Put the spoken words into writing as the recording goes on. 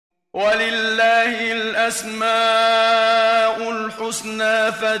ولله الأسماء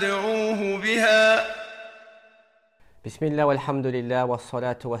الحسنى فادعوه بها. بسم الله والحمد لله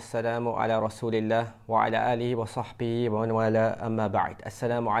والصلاة والسلام على رسول الله وعلى آله وصحبه ومن والاه أما بعد.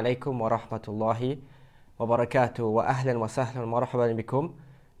 السلام عليكم ورحمة الله وبركاته وأهلا وسهلا ومرحبا بكم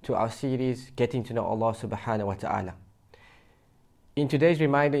to our series Getting to Know Allah Subhanahu wa Ta'ala. In today's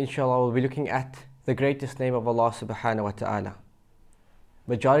reminder, inshallah, we'll be looking at the greatest name of Allah Subhanahu wa Ta'ala.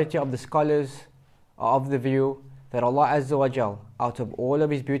 Majority of the scholars are of the view that Allah Azza wa Jal, out of all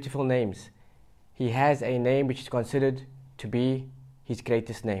of His beautiful names, He has a name which is considered to be His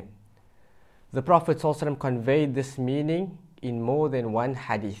greatest name. The Prophet ﷺ conveyed this meaning in more than one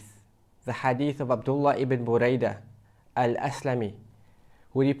hadith. The hadith of Abdullah ibn Buraidah al-Aslami,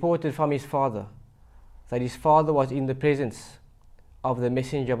 who reported from his father that his father was in the presence of the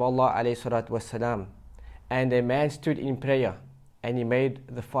Messenger of Allah ﷺ, and a man stood in prayer and he made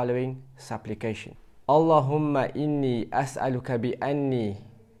the following supplication: Allahumma inni as'aluka bi anni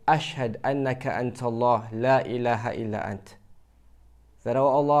ashhad annaka anta Allah la ilaha illa ant. That, O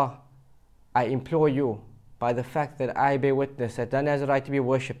Allah, I implore you by the fact that I bear witness that none has a right to be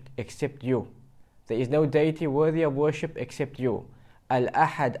worshipped except you. There is no deity worthy of worship except you.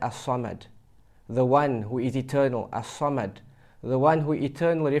 Al-Ahad as-Samad, the one who is eternal, as-Samad, the one who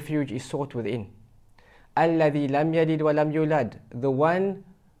eternal refuge is sought within. Alladhi lam yalid wa lam yulad, the one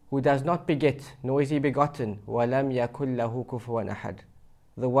who does not beget, nor is he begotten. Wa lam yakul lahu kufuwan ahad,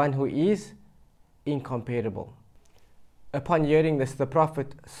 the one who is incomparable. Upon hearing this, the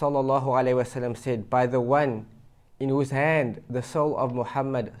Prophet ﷺ said, by the one in whose hand the soul of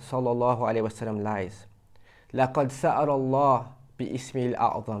Muhammad ﷺ lies, لَقَدْ سَأَرَ اللَّهِ بِإِسْمِهِ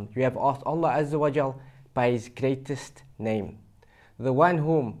الْأَعْظَمِ, you have asked Allah Azza wa Jal by His greatest name. The one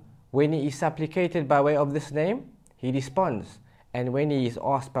whom, when he is supplicated by way of this name, he responds, and when he is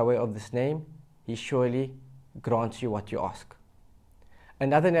asked by way of this name, he surely grants you what you ask.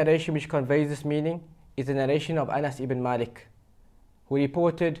 Another narration which conveys this meaning is the narration of Anas ibn Malik, who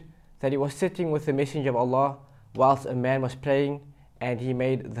reported that he was sitting with the Messenger of Allah whilst a man was praying, and he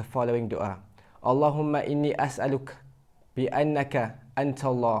made the following dua: Allahumma inni as'aluk bi annaka anta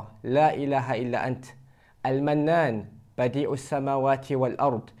Allah la ilaha illa ant al-mannan badi'u samawati wal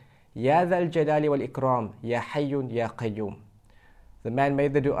ard ya dhal jalali wal ikram ya hayyun ya qayyum. The man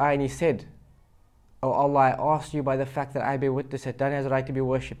made the dua and he said, O Allah, I ask you by the fact that I bear witness that none has a right to be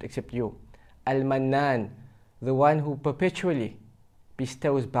worshipped except you. Al-Mannan, the one who perpetually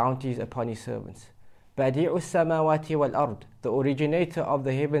bestows bounties upon his servants. Badi'u samawati wal ard, the originator of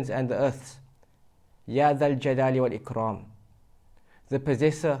the heavens and the earths. Ya dhal jalali wal ikram, the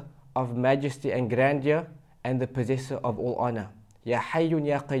possessor of majesty and grandeur and the possessor of all honor. Ya hayyun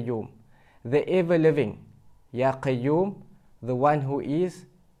ya qayyum, the ever living. Ya qayyum, the one who is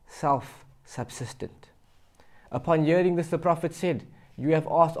self-subsistent. Upon hearing this, the Prophet said, you have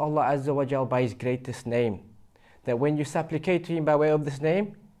asked Allah Azza wa Jal by His greatest name, that when you supplicate to Him by way of this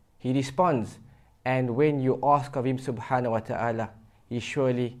name, He responds, and when you ask of Him Subhanahu wa Ta'ala, He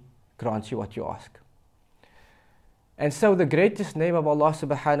surely grants you what you ask. And so the greatest name of Allah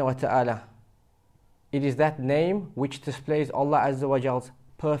Subhanahu wa Ta'ala, it is that name which displays Allah Azza wa Jal's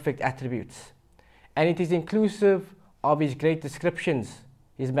perfect attributes, and it is inclusive of His great descriptions,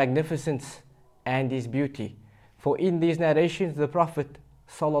 His magnificence and His beauty. For in these narrations, the Prophet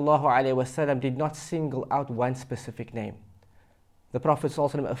ﷺ did not single out one specific name. The Prophet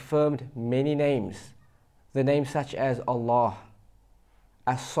ﷺ affirmed many names, the names such as Allah,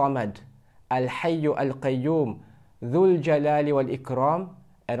 As-Samad, Al-Hayyu Al-Qayyum, Dhul Jalali wal Ikram,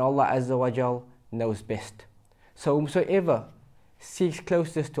 and Allah Azza wa Jal knows best. So whomsoever seeks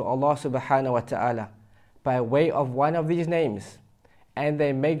closest to Allah Subhanahu wa Ta'ala by way of one of these names, and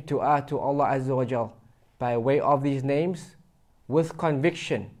they make dua to Allah Azza wa Jal by way of these names with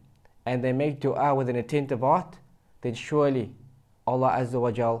conviction, and they make dua with an attentive heart, then surely Allah Azza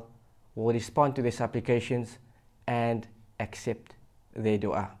wa Jal will respond to their supplications and accept their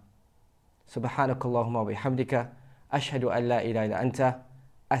dua. Subhanakallahumma wa bihamdika ashhadu an la ilaha illa anta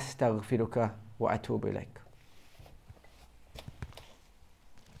astaghfiruka wa atubu ilaik.